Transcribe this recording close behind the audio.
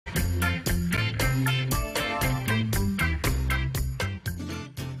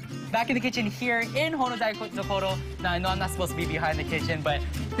back in the kitchen here in Daidokoro. Now, I know I'm not supposed to be behind the kitchen, but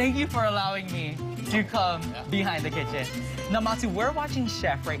thank you for allowing me to come behind the kitchen. Now, Matsu, we're watching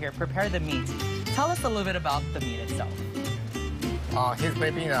Chef right here prepare the meat. Tell us a little bit about the meat itself. He's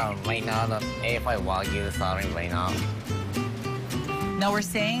preparing right now the A5 Wagyu sirloin right now. Now, we're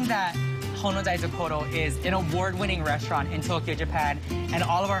saying that Daidokoro is an award-winning restaurant in Tokyo, Japan, and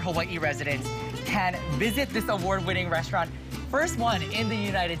all of our Hawaii residents can visit this award-winning restaurant. First one in the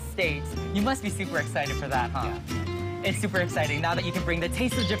United States. You must be super excited for that, huh? Yeah. It's super exciting now that you can bring the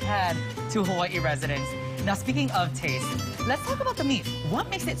taste of Japan to Hawaii residents. Now, speaking of taste, let's talk about the meat. What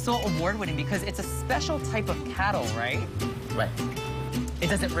makes it so award-winning? Because it's a special type of cattle, right? Right. It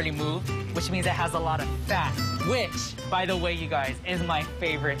doesn't really move, which means it has a lot of fat, which, by the way, you guys, is my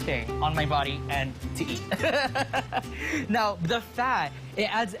favorite thing on my body and to eat. Now, the fat,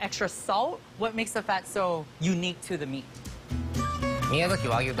 it adds extra salt. What makes the fat so unique to the meat? Miyazaki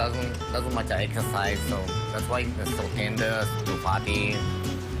Wagyu doesn't much exercise, so that's why it's so tender, so fatty.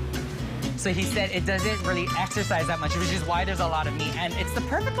 So he said it doesn't really exercise that much, which is why there's a lot of meat. And it's the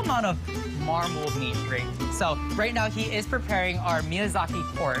perfect amount of marbled meat, right? So right now he is preparing our Miyazaki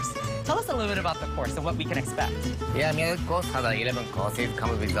course. Tell us a little bit about the course and what we can expect. Yeah, Miyazaki course has 11 courses. It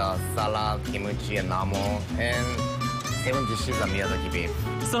comes with salad, kimchi, and namo, and 7 dishes of Miyazaki beef.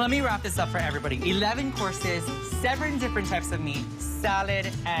 So let me wrap this up for everybody. 11 courses, 7 different types of meat,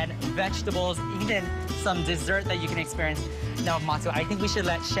 salad and vegetables, even some dessert that you can experience. Now, Matsu, I think we should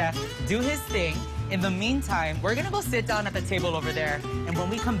let Chef do his thing. In the meantime, we're gonna go sit down at the table over there, and when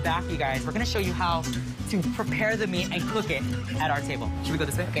we come back, you guys, we're gonna show you how to prepare the meat and cook it at our table. Should we go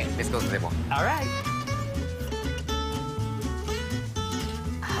this way? Okay, let's go to the table. All right.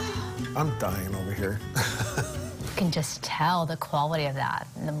 I'm dying over here. You can just tell the quality of that,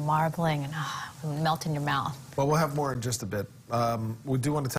 and the marbling, and melt in your mouth. Well, we'll have more in just a bit. We do want to